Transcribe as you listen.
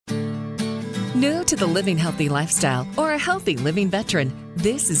New to the living healthy lifestyle or a healthy living veteran,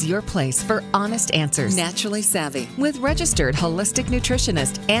 this is your place for honest answers. Naturally Savvy with registered holistic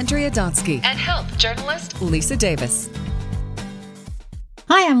nutritionist Andrea Donsky and health journalist Lisa Davis.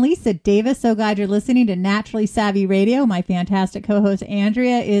 Hi, I'm Lisa Davis. So glad you're listening to Naturally Savvy Radio. My fantastic co-host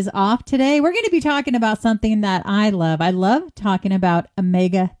Andrea is off today. We're going to be talking about something that I love. I love talking about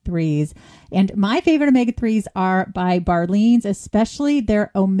omega-3s. And my favorite omega-3s are by Barlean's, especially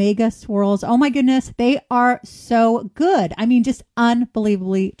their omega swirls. Oh my goodness, they are so good. I mean, just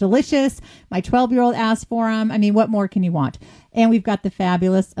unbelievably delicious. My 12-year-old asked for them. I mean, what more can you want? And we've got the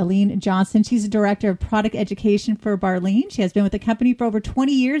fabulous Aline Johnson. She's a director of product education for Barlean. She has been with the company for over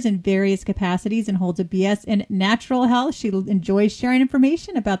 20 years in various capacities and holds a BS in natural health. She enjoys sharing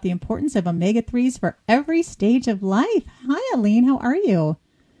information about the importance of omega-3s for every stage of life. Hi, Aline. How are you?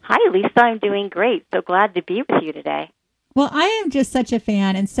 Hi, Lisa. I'm doing great. So glad to be with you today. Well, I am just such a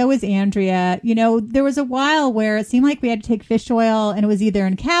fan, and so is Andrea. You know, there was a while where it seemed like we had to take fish oil, and it was either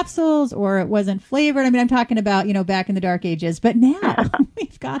in capsules or it wasn't flavored. I mean, I'm talking about, you know, back in the dark ages. But now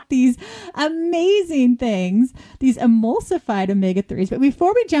we've got these amazing things, these emulsified omega-3s. But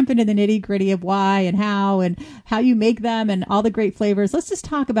before we jump into the nitty-gritty of why and how you make them and all the great flavors, let's just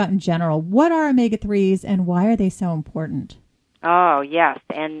talk about in general, what are omega-3s and why are they so important? Oh, yes,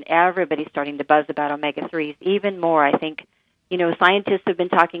 and everybody's starting to buzz about omega-3s even more. I think, you know, scientists have been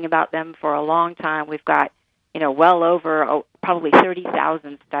talking about them for a long time. We've got, you know, well over probably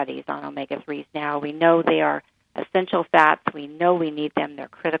 30,000 studies on omega-3s now. We know they are essential fats. We know we need them. They're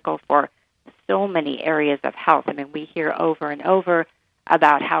critical for so many areas of health. I mean, we hear over and over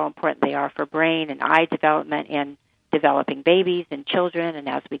about how important they are for brain and eye development in developing babies and children, and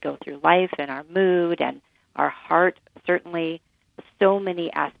as we go through life, and our mood and our heart, certainly. So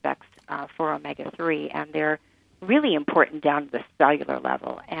many aspects for omega-3, and they're really important down to the cellular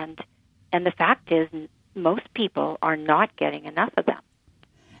level. And the fact is, most people are not getting enough of them.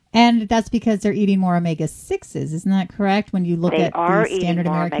 And that's because they're eating more omega-6s. Isn't that correct? When you look at the standard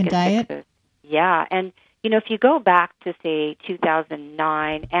American diet? Yeah. And, you know, if you go back to, say,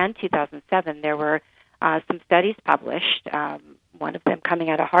 2009 and 2007, there were some studies published, one of them coming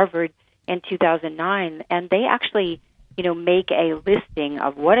out of Harvard in 2009, and they actually make a listing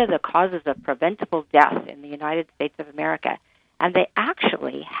of what are the causes of preventable death in the United States of America. And they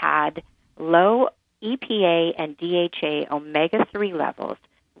actually had low EPA and DHA omega-3 levels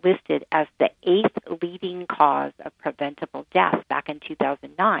listed as the 8th leading cause of preventable death back in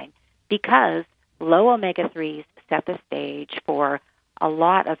 2009 because low omega-3s set the stage for a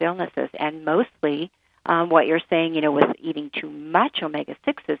lot of illnesses, and mostly what you're saying, with eating too much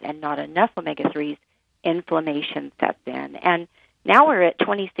omega-6s and not enough omega-3s, inflammation sets in. And now we're at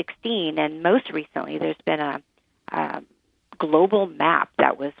 2016, and most recently there's been a global map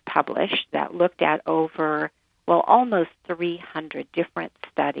that was published that looked at almost 300 different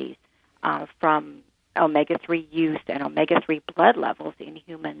studies from omega-3 use and omega-3 blood levels in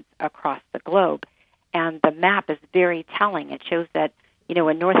humans across the globe. And the map is very telling. It shows that,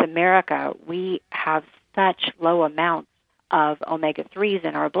 in North America, we have such low amounts of omega-3s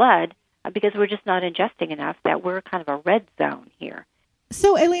in our blood because we're just not ingesting enough, that we're kind of a red zone here.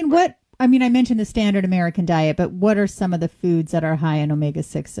 So, Aileen, I mentioned the standard American diet, but what are some of the foods that are high in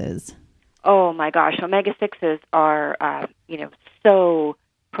omega-6s? Oh, my gosh. Omega-6s are, so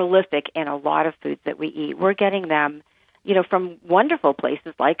prolific in a lot of foods that we eat. We're getting them, from wonderful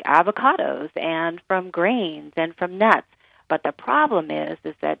places like avocados and from grains and from nuts. But the problem is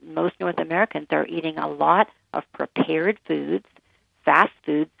that most North Americans are eating a lot of prepared foods, fast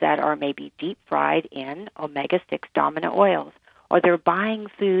foods that are maybe deep fried in omega-6 dominant oils, or they're buying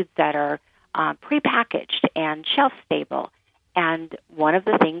foods that are prepackaged and shelf stable. And one of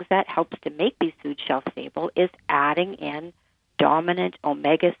the things that helps to make these foods shelf stable is adding in dominant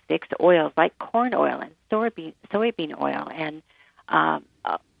omega-6 oils like corn oil and soybean oil and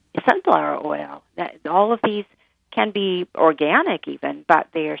sunflower oil. All of these can be organic even, but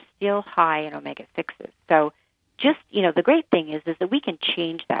they are still high in omega-6s. So just, the great thing is that we can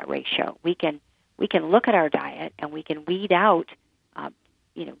change that ratio. We can look at our diet and we can weed out,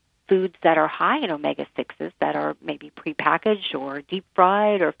 foods that are high in omega-6s that are maybe prepackaged or deep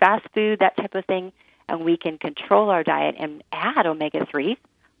fried or fast food, that type of thing, and we can control our diet and add omega-3s,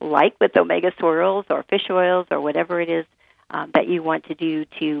 like with omega swirls or fish oils or whatever it is that you want to do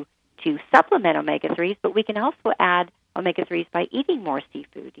to supplement omega-3s, but we can also add omega-3s by eating more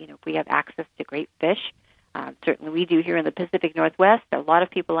seafood. If we have access to great fish, certainly we do here in the Pacific Northwest. A lot of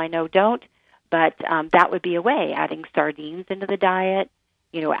people I know don't, but that would be a way, adding sardines into the diet,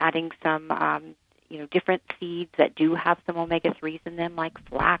 adding some, different seeds that do have some omega-3s in them, like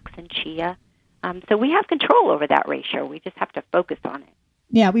flax and chia. So we have control over that ratio. We just have to focus on it.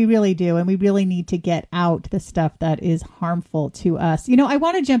 Yeah, we really do. And we really need to get out the stuff that is harmful to us. You know, I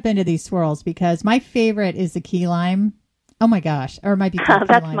want to jump into these swirls because my favorite is the key lime. Oh my gosh. Or it might be called key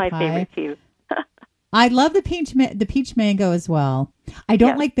That's lime my pie. favorite too. I love the peach mango as well. I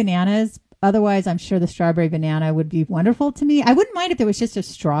don't like bananas. Otherwise, I'm sure the strawberry banana would be wonderful to me. I wouldn't mind if there was just a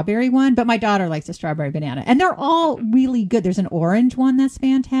strawberry one, but my daughter likes a strawberry banana. And they're all really good. There's an orange one that's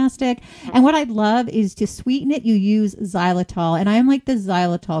fantastic. And what I love is to sweeten it, you use xylitol. And I am like the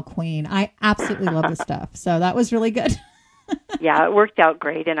xylitol queen. I absolutely love this stuff. So that was really good. Yeah, it worked out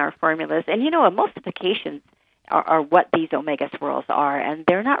great in our formulas. And, emulsifications are what these omega swirls are, and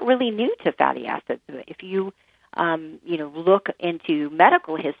they're not really new to fatty acids. If you, look into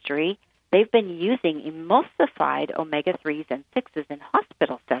medical history, they've been using emulsified omega-3s and 6s in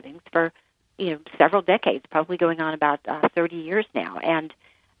hospital settings for, several decades, probably going on about 30 years now. And,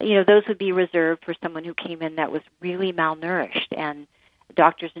 those would be reserved for someone who came in that was really malnourished, and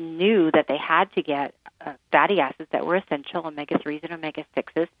doctors knew that they had to get fatty acids that were essential, omega-3s and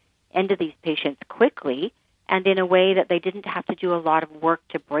omega-6s, into these patients quickly and in a way that they didn't have to do a lot of work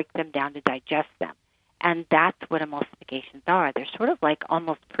to break them down to digest them. And that's what emulsifications are. They're sort of like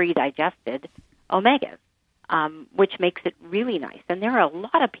almost pre-digested omegas, which makes it really nice. And there are a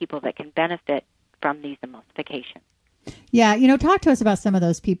lot of people that can benefit from these emulsifications. Yeah, talk to us about some of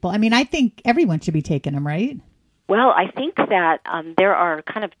those people. I mean, I think everyone should be taking them, right? Well, I think that there are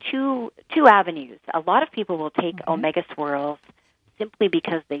kind of two avenues. A lot of people will take omega swirls simply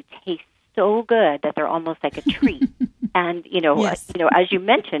because they taste so good that they're almost like a treat. And, as you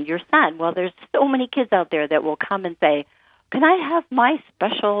mentioned, your son, well, there's so many kids out there that will come and say, can I have my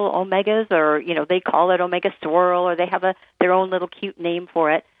special omegas? Or, they call it omega swirl, or they have their own little cute name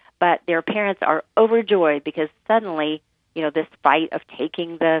for it. But their parents are overjoyed because suddenly, this fight of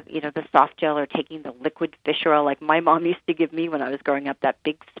taking the soft gel or taking the liquid fish oil, like my mom used to give me when I was growing up, that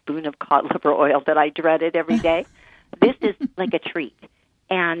big spoon of cod liver oil that I dreaded every day. This is like a treat.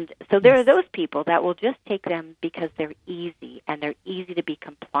 And so there are those people that will just take them because they're easy and they're easy to be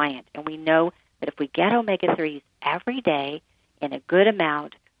compliant. And we know that if we get omega-3s every day in a good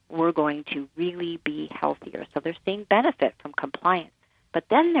amount, we're going to really be healthier. So they're seeing benefit from compliance. But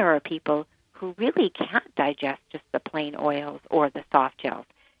then there are people who really can't digest just the plain oils or the soft gels.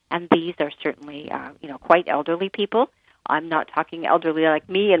 And these are certainly, quite elderly people. I'm not talking elderly like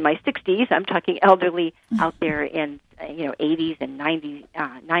me in my 60s. I'm talking elderly out there in 80s and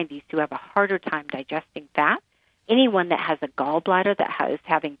 90s who have a harder time digesting fat. Anyone that has a gallbladder that is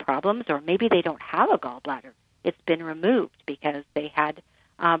having problems, or maybe they don't have a gallbladder. It's been removed because they had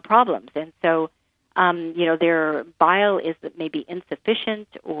problems. And so, their bile is maybe insufficient,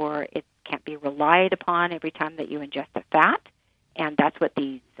 or it can't be relied upon every time that you ingest a fat. And that's what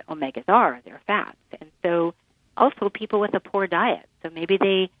these omegas are. They're fats. And so also people with a poor diet. So maybe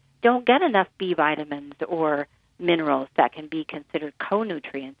they don't get enough B vitamins or minerals that can be considered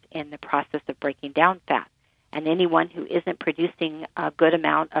co-nutrients in the process of breaking down fat. And anyone who isn't producing a good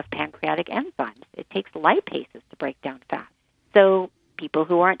amount of pancreatic enzymes. It takes lipases to break down fat. So people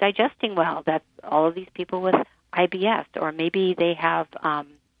who aren't digesting well, that's all of these people with IBS, or maybe they have,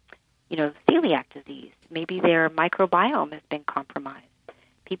 celiac disease. Maybe their microbiome has been compromised.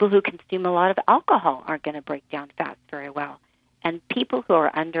 People who consume a lot of alcohol aren't going to break down fats very well. And people who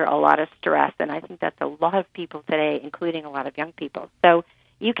are under a lot of stress, and I think that's a lot of people today, including a lot of young people. So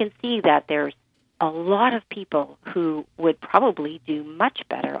you can see that there's a lot of people who would probably do much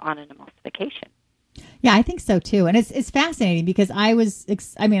better on an emulsification. Yeah, I think so too. And it's fascinating because I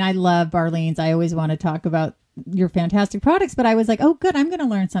love Barlean's. I always want to talk about your fantastic products, but I was like, oh, good, I'm going to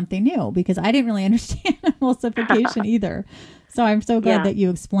learn something new because I didn't really understand emulsification either. So I'm so glad that you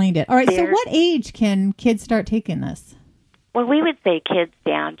explained it. All right, so what age can kids start taking this? Well, we would say kids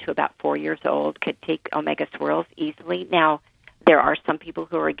down to about 4 years old could take omega swirls easily. Now, there are some people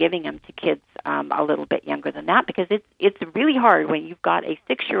who are giving them to kids a little bit younger than that because it's really hard when you've got a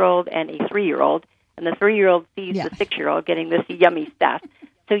 6-year-old and a 3-year-old, and the 3-year-old sees the 6-year-old getting this yummy stuff.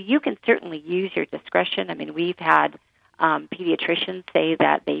 So you can certainly use your discretion. I mean, we've had pediatricians say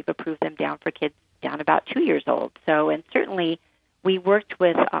that they've approved them down for kids down about 2 years old. So, and certainly we worked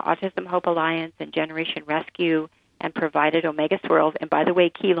with Autism Hope Alliance and Generation Rescue and provided omega swirls. And by the way,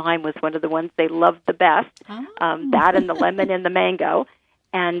 key lime was one of the ones they loved the best, that and the lemon and the mango.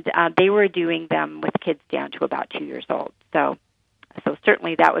 And they were doing them with kids down to about 2 years old. So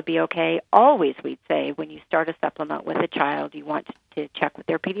certainly that would be okay. Always, we'd say, when you start a supplement with a child, you want to check with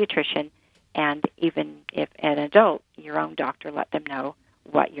their pediatrician, and even if an adult, your own doctor, let them know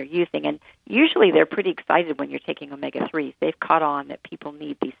what you're using. And usually they're pretty excited when you're taking omega-3s. They've caught on that people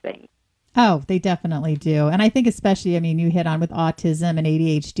need these things. Oh, they definitely do. And I think especially, I mean, you hit on with autism and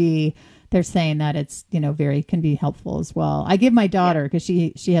ADHD, they're saying that it's, can be helpful as well. I give my daughter, because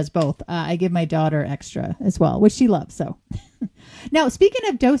she has both, I give my daughter extra as well, which she loves. So now, speaking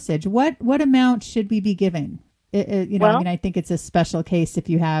of dosage, what amount should we be giving? I think it's a special case if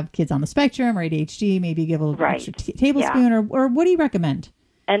you have kids on the spectrum or ADHD, maybe give a little extra tablespoon, or what do you recommend?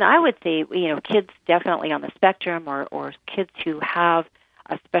 And I would say, kids definitely on the spectrum or kids who have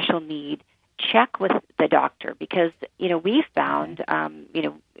a special need, check with the doctor, because, we found,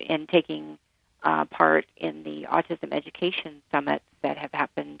 in taking part in the Autism Education Summits that have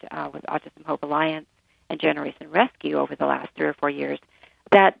happened with Autism Hope Alliance and Generation Rescue over the last 3 or 4 years,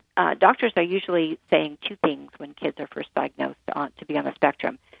 that doctors are usually saying two things when kids are first diagnosed to be on the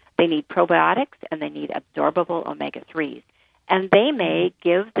spectrum. They need probiotics and they need absorbable omega-3s. And they may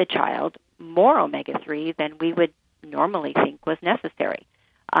give the child more omega-3 than we would normally think was necessary.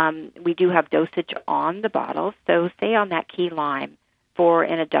 We do have dosage on the bottle. So say on that key lime, for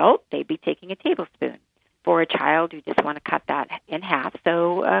an adult, they'd be taking a tablespoon. For a child, you just want to cut that in half,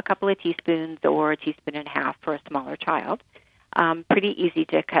 so a couple of teaspoons or a teaspoon and a half for a smaller child. Pretty easy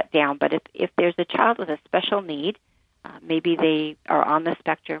to cut down. But if there's a child with a special need, maybe they are on the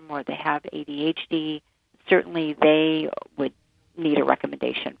spectrum or they have ADHD, certainly they would need a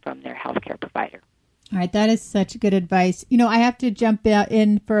recommendation from their healthcare provider. All right, that is such good advice. I have to jump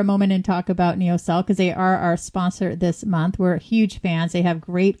in for a moment and talk about NeoCell because they are our sponsor this month. We're huge fans. They have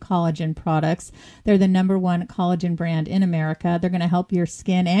great collagen products. They're the #1 collagen brand in America. They're going to help your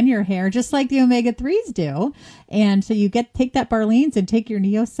skin and your hair just like the omega-3s do. And so you take that Barleans and take your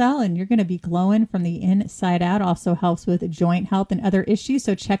NeoCell and you're going to be glowing from the inside out. Also helps with joint health and other issues.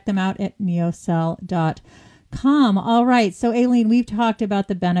 So check them out at neocell.com. All right. So, Aileen, we've talked about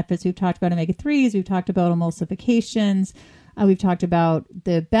the benefits. We've talked about omega-3s. We've talked about emulsifications. We've talked about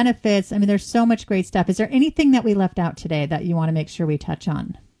the benefits. I mean, there's so much great stuff. Is there anything that we left out today that you want to make sure we touch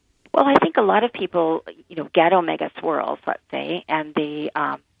on? Well, I think a lot of people, get omega swirls, let's say, and they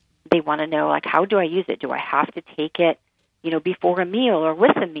want to know, like, how do I use it? Do I have to take it, before a meal or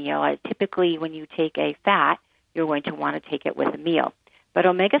with a meal? Typically, when you take a fat, you're going to want to take it with a meal. But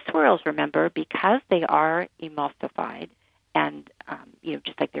omega swirls, remember, because they are emulsified and,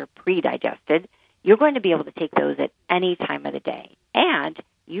 just like they're pre-digested, you're going to be able to take those at any time of the day. And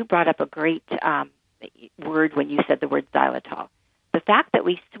you brought up a great word when you said the word xylitol. The fact that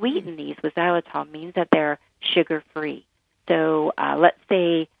we sweeten these with xylitol means that they're sugar-free. So let's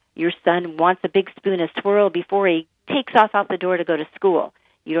say your son wants a big spoon of swirl before he takes off out the door to go to school.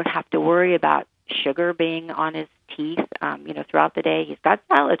 You don't have to worry about sugar being on his teeth, throughout the day. He's got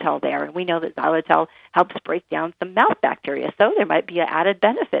xylitol there, and we know that xylitol helps break down some mouth bacteria, so there might be an added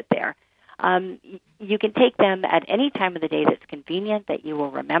benefit there. You can take them at any time of the day that's convenient, that you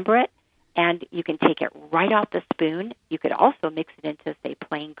will remember it, and you can take it right off the spoon. You could also mix it into, say,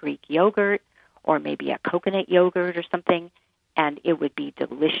 plain Greek yogurt or maybe a coconut yogurt or something, and it would be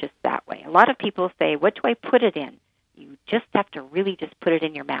delicious that way. A lot of people say, what do I put it in? You just have to really just put it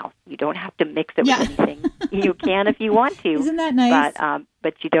in your mouth. You don't have to mix it with anything. You can if you want to. Isn't that nice?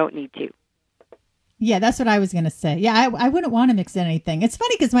 But you don't need to. Yeah, that's what I was going to say. Yeah, I wouldn't want to mix in anything. It's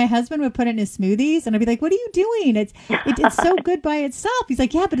funny because my husband would put it in his smoothies, and I'd be like, what are you doing? It's so good by itself. He's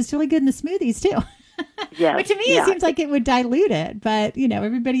like, yeah, but it's really good in the smoothies, too. Yes, But to me, it seems like it would dilute it. But,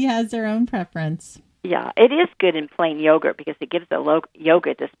 everybody has their own preference. Yeah, it is good in plain yogurt because it gives the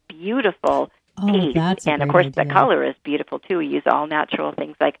yogurt this beautiful taste. That's and, of course, idea. the color is beautiful, too. We use all natural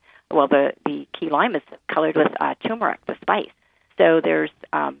things like, the key lime is colored with turmeric, the spice. So there's,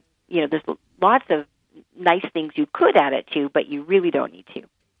 there's lots of nice things you could add it to, but you really don't need to.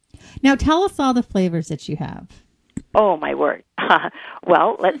 Now, tell us all the flavors that you have. Oh, my word.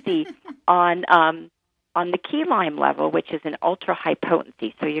 Well, let's see. On the key lime level, which is an ultra-high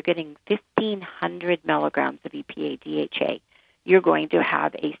potency, so you're getting 1,500 milligrams of EPA DHA, you're going to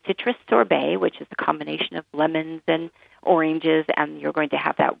have a citrus sorbet, which is a combination of lemons and oranges, and you're going to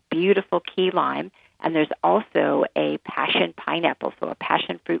have that beautiful key lime. And there's also a passion pineapple, so a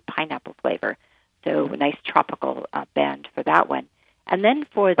passion fruit pineapple flavor. So a nice tropical bend for that one. And then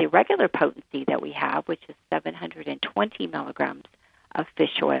for the regular potency that we have, which is 720 milligrams of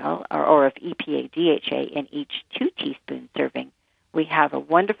fish oil or of EPA DHA in each 2 teaspoon serving, we have a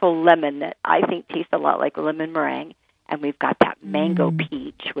wonderful lemon that I think tastes a lot like lemon meringue. And we've got that mango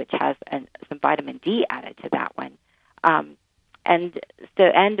peach, which has some vitamin D added to that one.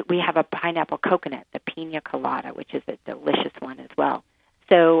 And we have a pineapple coconut, the pina colada, which is a delicious one as well.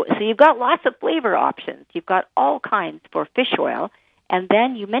 So you've got lots of flavor options. You've got all kinds for fish oil. And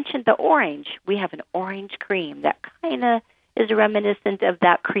then you mentioned the orange. We have an orange cream that kind of is reminiscent of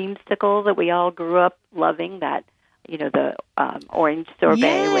that creamsicle that we all grew up loving, that, the orange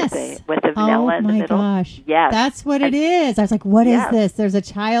sorbet with the vanilla in the middle. Oh, my gosh. Yes. That's what it is. I was like, what is this? There's a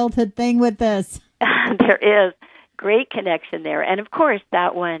childhood thing with this. There is. Great connection there. And, of course,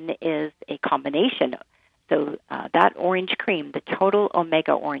 that one is a combination. So that orange cream, the total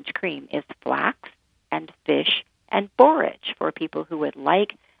Omega orange cream, is flax and fish and borage for people who would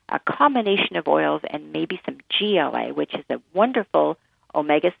like a combination of oils and maybe some GLA, which is a wonderful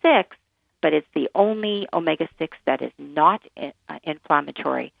omega-6, but it's the only omega-6 that is not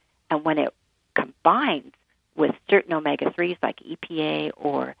inflammatory. And when it combines with certain omega-3s like EPA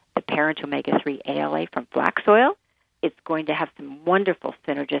or the parent omega-3 ALA from flax oil, it's going to have some wonderful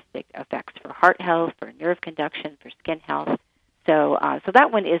synergistic effects for heart health, for nerve conduction, for skin health. So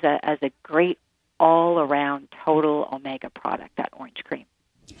that one is a great all-around total omega product, that orange cream.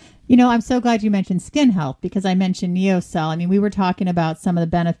 I'm so glad you mentioned skin health, because I mentioned NeoCell. I mean, we were talking about some of the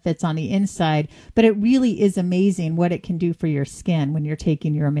benefits on the inside, but it really is amazing what it can do for your skin when you're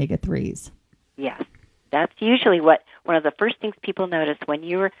taking your omega-3s. Yes. That's usually one of the first things people notice when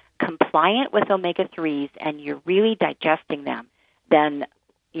you're compliant with omega-3s and you're really digesting them. Then,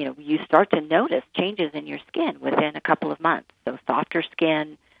 you start to notice changes in your skin within a couple of months. So softer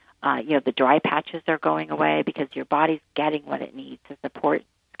skin, the dry patches are going away because your body's getting what it needs to support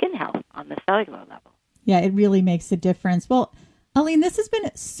skin health on the cellular level. Yeah, it really makes a difference. Well, Aline, this has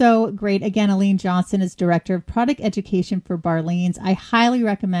been so great. Again, Aline Johnson is Director of Product Education for Barleans. I highly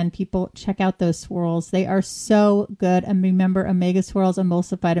recommend people check out those swirls. They are so good. And remember, Omega Swirls,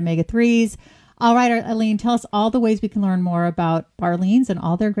 emulsified omega-3s. All right, Aline, tell us all the ways we can learn more about Barleans and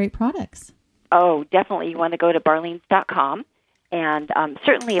all their great products. Oh, definitely. You want to go to barleans.com. And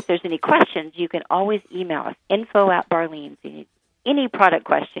certainly if there's any questions, you can always email us, info@Barleans. Any product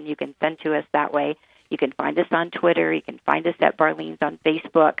question you can send to us that way. You can find us on Twitter. You can find us at Barleans on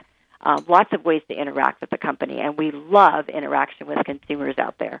Facebook. Lots of ways to interact with the company, and we love interaction with consumers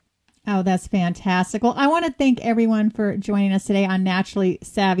out there. Oh, that's fantastic. Well, I want to thank everyone for joining us today on Naturally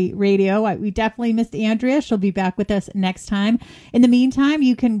Savvy Radio. We definitely missed Andrea. She'll be back with us next time. In the meantime,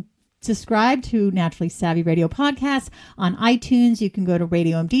 you can subscribe to Naturally Savvy Radio Podcast on iTunes. You can go to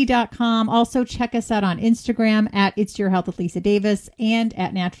radiomd.com. Also, check us out on Instagram at It's Your Health with Lisa Davis and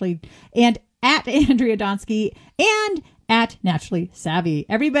at Andrea Donsky and at Naturally Savvy.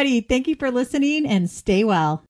 Everybody, thank you for listening and stay well.